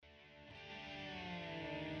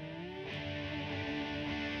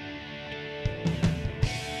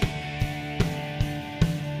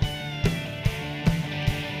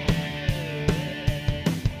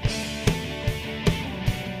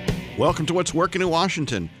Welcome to What's Working in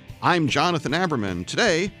Washington. I'm Jonathan Aberman.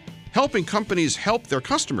 Today, helping companies help their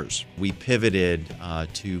customers. We pivoted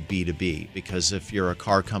to B2B because if you're a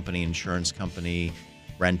car company, insurance company,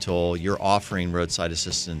 rental, you're offering roadside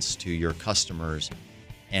assistance to your customers.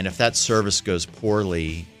 And if that service goes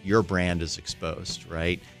poorly, your brand is exposed,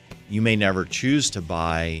 right? You may never choose to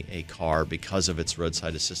buy a car because of its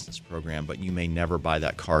roadside assistance program, but you may never buy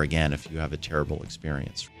that car again if you have a terrible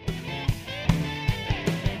experience.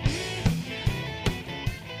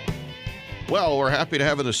 Well, we're happy to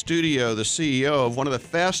have in the studio the CEO of one of the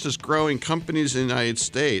fastest growing companies in the United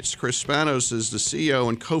States. Chris Spanos is the CEO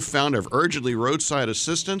and co-founder of Urgently Roadside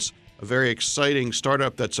Assistance, a very exciting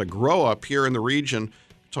startup that's a grow-up here in the region.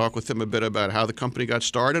 Talk with him a bit about how the company got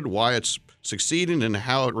started, why it's succeeding, and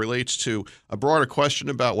how it relates to a broader question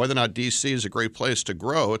about whether or not DC is a great place to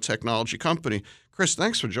grow a technology company. Chris,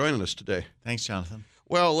 thanks for joining us today. Thanks, Jonathan.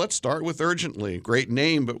 Well, let's start with Urgently. Great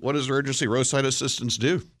name, but what does Urgently Roadside Assistance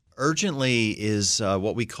do? Urgently is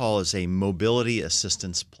what we call as a mobility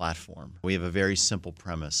assistance platform. We have a very simple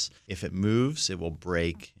premise. If it moves, it will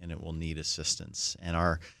break and it will need assistance. And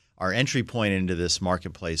our entry point into this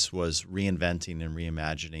marketplace was reinventing and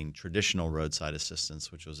reimagining traditional roadside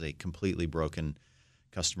assistance, which was a completely broken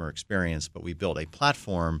customer experience. But we built a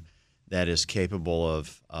platform that is capable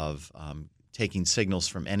of taking signals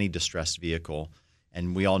from any distressed vehicle.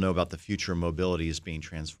 And we all know about the future of mobility is being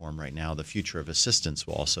transformed right now. The future of assistance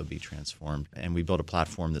will also be transformed. And we built a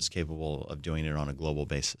platform that's capable of doing it on a global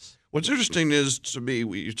basis. What's interesting is, to me,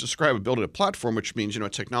 you describe building a platform, which means,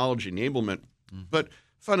 technology enablement. Mm-hmm. But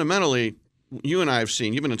fundamentally, you and I have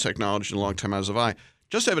seen, you've been in technology a long time, as have I,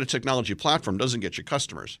 just having a technology platform doesn't get you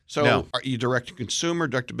customers. So No. Are you direct to consumer,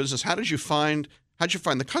 direct to business? How'd you find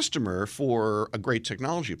the customer for a great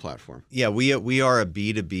technology platform? Yeah, we are a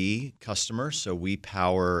B2B customer, so we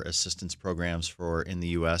power assistance programs in the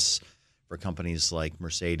U.S. for companies like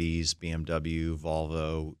Mercedes, BMW,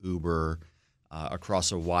 Volvo, Uber,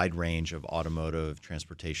 across a wide range of automotive,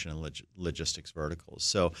 transportation, and logistics verticals.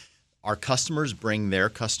 So our customers bring their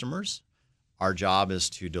customers. Our job is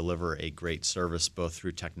to deliver a great service both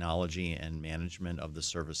through technology and management of the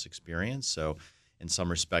service experience. So in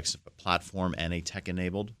some respects, a platform and a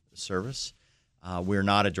tech-enabled service. We're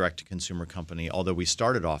not a direct-to-consumer company, although we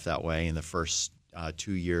started off that way in the first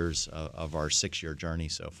 2 years of our 6-year journey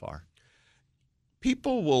so far.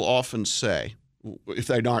 People will often say, if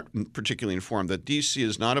they're not particularly informed, that DC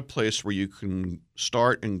is not a place where you can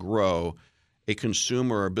start and grow a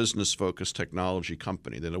consumer or business-focused technology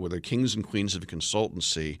company, that we're the kings and queens of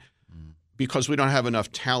consultancy, because we don't have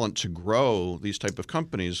enough talent to grow these type of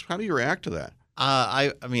companies. How do you react to that?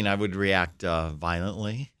 I would react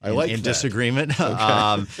violently in disagreement.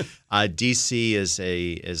 Okay. DC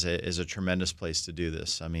is a tremendous place to do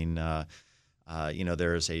this. I mean,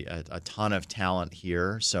 there is a ton of talent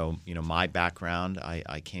here. So, my background,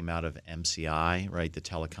 I came out of MCI, right, the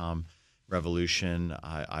telecom revolution.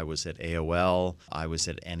 I was at AOL. I was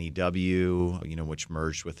at NEW, which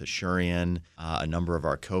merged with Asurion. A number of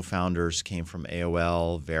our co-founders came from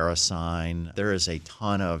AOL, VeriSign. There is a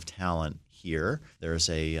ton of talent here. There's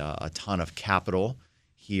a ton of capital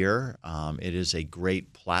here. It is a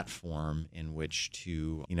great platform in which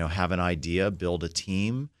to have an idea, build a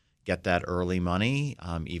team, get that early money,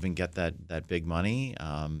 even get that big money.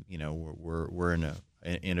 We're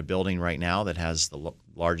in a building right now that has the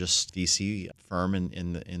largest VC firm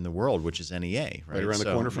in the world, which is NEA. Right around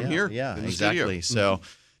the corner from here. Yeah, in the exactly. studio. So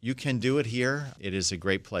you can do it here. It is a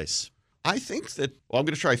great place. I think that, I'm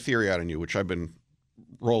going to try a theory out on you, which I've been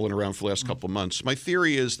rolling around for the last couple of months. My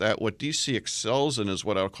theory is that what DC excels in is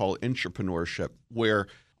what I'll call entrepreneurship, where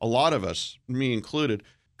a lot of us, me included,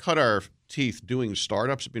 cut our teeth doing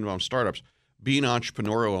startups, being involved in startups, being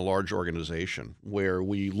entrepreneurial in a large organization, where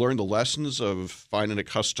we learn the lessons of finding a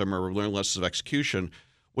customer, we learn lessons of execution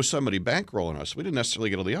with somebody bankrolling us. We didn't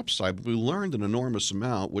necessarily get on the upside, but we learned an enormous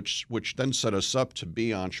amount, which then set us up to be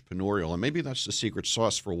entrepreneurial. And maybe that's the secret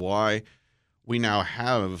sauce for why we now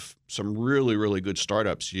have some really, really good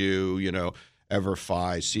startups. EverFi,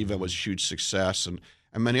 Seva was a huge success, and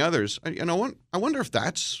many others. I wonder if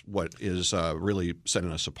that's what is really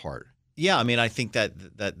setting us apart. Yeah, I think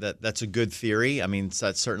that's a good theory.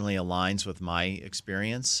 That certainly aligns with my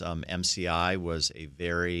experience. MCI was a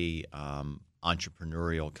very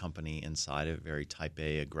entrepreneurial company inside of very type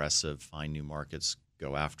A, aggressive, find new markets,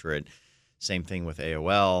 go after it. Same thing with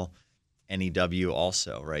AOL. NEW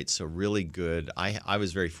also, right? So really good. I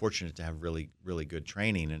was very fortunate to have really, really good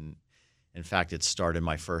training. And in fact, it started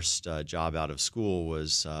my first job out of school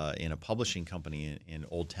was in a publishing company in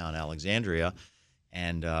Old Town Alexandria.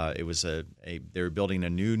 And it was they were building a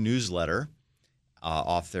new newsletter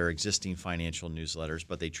off their existing financial newsletters,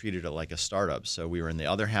 but they treated it like a startup. So we were in the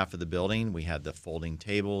other half of the building. We had the folding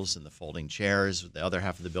tables and the folding chairs. The other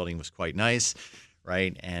half of the building was quite nice,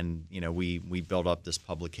 right? And we built up this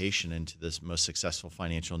publication into this most successful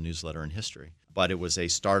financial newsletter in history. But it was a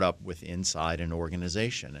startup with inside an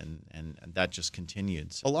organization, and that just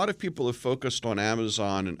continued. A lot of people have focused on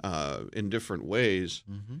Amazon in different ways.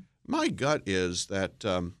 Mm-hmm. My gut is that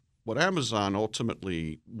what Amazon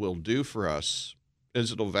ultimately will do for us is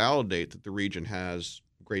it'll validate that the region has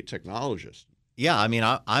great technologists. Yeah, I mean,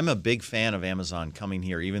 I'm a big fan of Amazon coming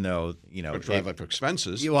here, even though it'll drive up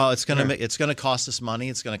expenses. Well, it's going to cost us money.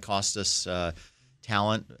 It's going to cost us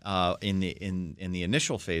talent in the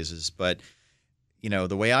initial phases. But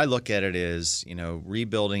the way I look at it is,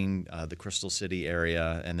 rebuilding the Crystal City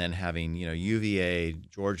area and then having UVA,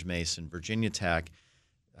 George Mason, Virginia Tech.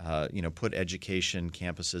 Put education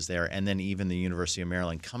campuses there, and then even the University of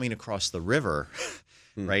Maryland coming across the river,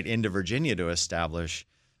 right into Virginia to establish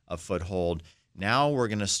a foothold. Now we're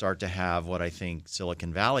going to start to have what I think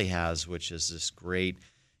Silicon Valley has, which is this great,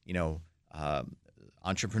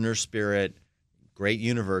 entrepreneur spirit, great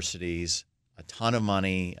universities, a ton of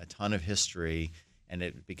money, a ton of history, and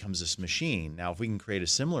it becomes this machine. Now, if we can create a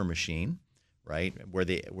similar machine, right, where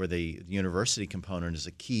the university component is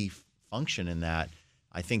a key function in that,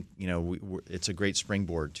 I think it's a great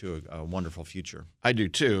springboard to a wonderful future. I do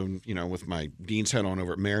too. With my dean's head on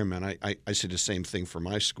over at Merriman, I say the same thing for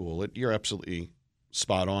my school. You're absolutely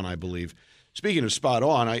spot on, I believe. Speaking of spot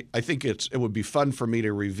on, I think it would be fun for me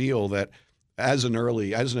to reveal that as an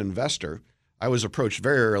investor, I was approached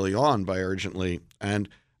very early on by Urgently, and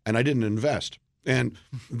I didn't invest. And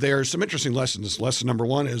there are some interesting lessons. Lesson number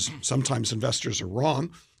one is sometimes investors are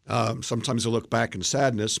wrong. Sometimes they look back in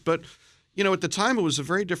sadness, but at the time, it was a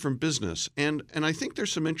very different business, and I think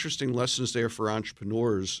there's some interesting lessons there for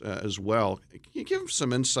entrepreneurs as well. Can you give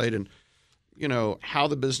some insight in, how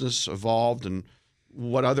the business evolved and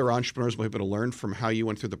what other entrepreneurs might be able to learn from how you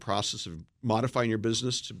went through the process of modifying your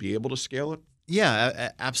business to be able to scale it?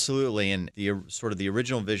 Yeah, absolutely. And the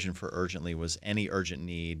original vision for Urgently was any urgent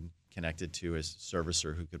need connected to a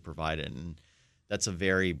servicer who could provide it, and that's a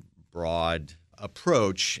very broad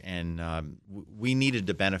approach, and we needed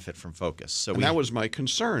to benefit from focus. So that was my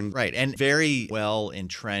concern. Right, and very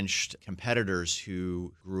well-entrenched competitors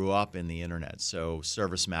who grew up in the internet. So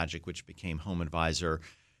ServiceMagic, which became HomeAdvisor,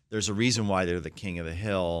 there's a reason why they're the king of the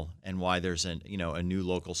hill and why there's a new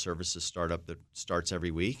local services startup that starts every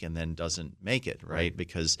week and then doesn't make it, right?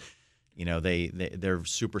 Because they're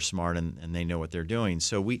super smart and they know what they're doing.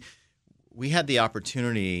 So we had the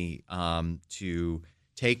opportunity to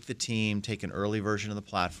take the team, take an early version of the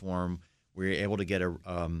platform. We were able to get a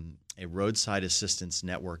roadside assistance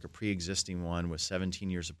network, a pre-existing one with 17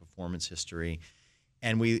 years of performance history.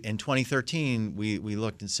 And in 2013, we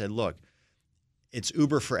looked and said, look, it's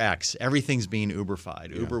Uber for X. Everything's being Uberfied.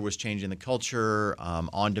 Yeah. Uber was changing the culture.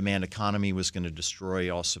 On-demand economy was going to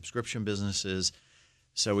destroy all subscription businesses.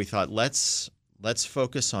 So we thought, let's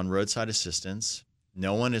focus on roadside assistance.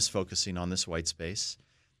 No one is focusing on this white space.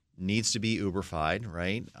 Needs to be Uberfied,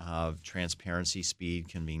 right? Transparency, speed,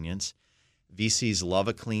 convenience. VCs love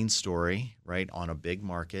a clean story, right, on a big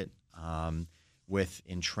market with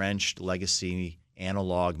entrenched legacy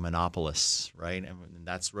analog monopolists, right? And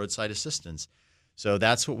that's roadside assistance. So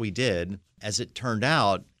that's what we did. As it turned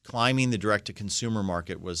out, climbing the direct-to-consumer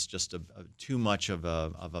market was just too much of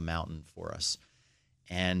a mountain for us.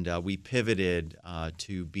 And we pivoted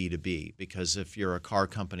to B2B because if you're a car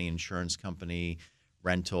company, insurance company,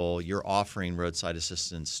 rental, you're offering roadside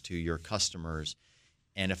assistance to your customers.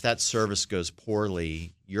 And if that service goes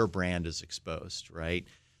poorly, your brand is exposed, right?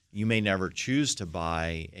 You may never choose to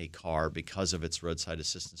buy a car because of its roadside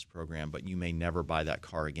assistance program, but you may never buy that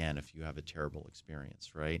car again if you have a terrible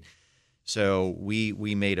experience, right? So we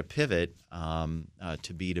made a pivot to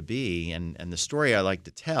B2B. And the story I like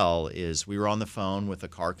to tell is we were on the phone with a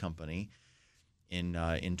car company in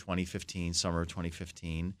 2015, summer of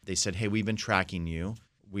 2015. They said, hey, we've been tracking you.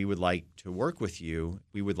 We would like to work with you.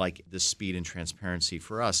 We would like this speed and transparency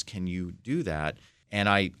for us. Can you do that? And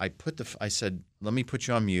I said, let me put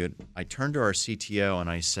you on mute. I turned to our CTO and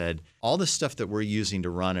I said, all the stuff that we're using to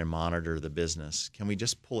run and monitor the business, can we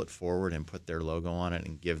just pull it forward and put their logo on it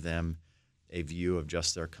and give them a view of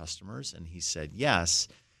just their customers? And he said, yes.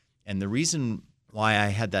 And the reason why I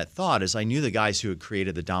had that thought is I knew the guys who had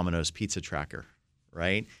created the Domino's pizza tracker,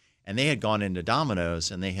 right? And they had gone into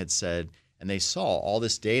Domino's and they had said, and they saw all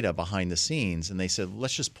this data behind the scenes and they said,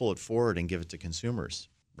 let's just pull it forward and give it to consumers,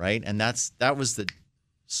 right? And that was the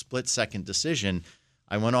split-second decision.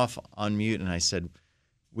 I went off on mute and I said,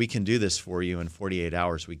 we can do this for you in 48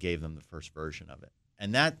 hours. We gave them the first version of it.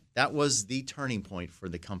 And that was the turning point for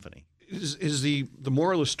the company. Is the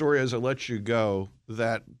moral of the story, as I let you go,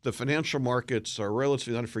 that the financial markets are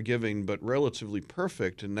relatively unforgiving but relatively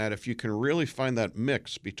perfect, and that if you can really find that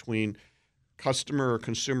mix between customer or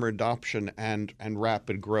consumer adoption and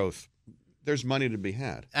rapid growth, there's money to be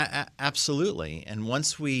had. Absolutely. And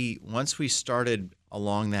once we started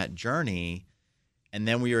along that journey, and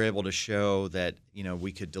then we were able to show that,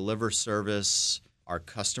 we could deliver service, our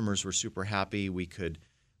customers were super happy, we could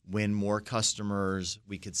win more customers,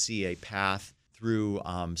 we could see a path through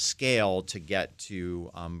scale to get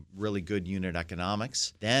to really good unit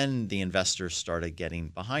economics. Then the investors started getting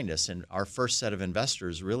behind us. And our first set of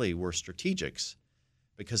investors really were strategics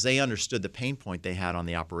because they understood the pain point they had on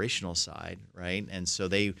the operational side, right? And so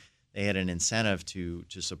they had an incentive to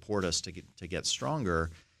support us to get stronger.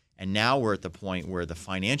 And now we're at the point where the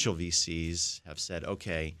financial VCs have said,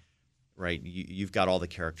 okay, right, you've got all the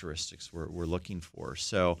characteristics we're looking for.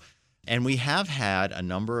 So, and we have had a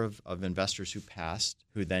number of investors who passed,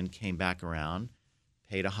 who then came back around,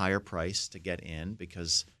 paid a higher price to get in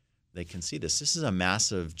because they can see this. This is a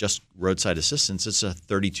massive, just roadside assistance. It's a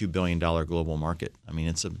 $32 billion global market. I mean,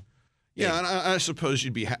 it's a Yeah, and I suppose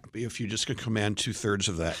you'd be happy if you just could command 2/3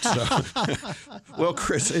 of that. So, well,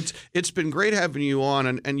 Chris, it's been great having you on,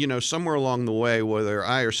 and somewhere along the way, whether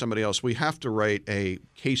I or somebody else, we have to write a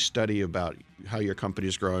case study about how your company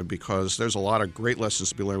is growing because there's a lot of great lessons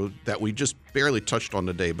to be learned that we just barely touched on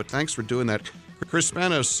today. But thanks for doing that, Chris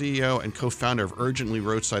Spanos, CEO and co-founder of Urgently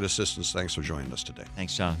Roadside Assistance. Thanks for joining us today.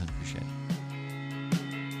 Thanks, Jonathan. Appreciate it.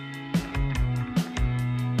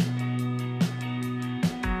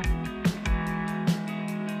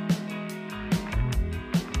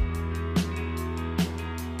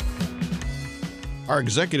 Our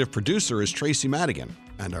executive producer is Tracy Madigan,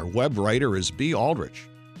 and our web writer is B. Aldrich.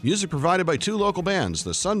 Music provided by two local bands,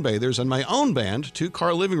 the Sunbathers and my own band, Two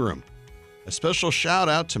Car Living Room. A special shout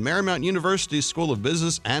out to Marymount University's School of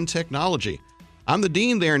Business and Technology. I'm the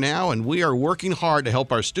dean there now, and we are working hard to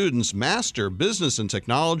help our students master business and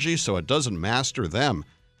technology so it doesn't master them.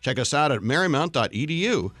 Check us out at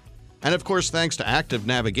marymount.edu. And of course, thanks to Active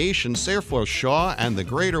Navigation, Sarefoyle Shaw, and the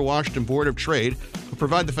Greater Washington Board of Trade, who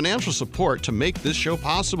provide the financial support to make this show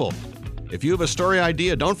possible. If you have a story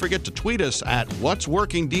idea, don't forget to tweet us at What's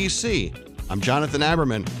Working DC. I'm Jonathan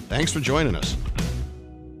Aberman. Thanks for joining us.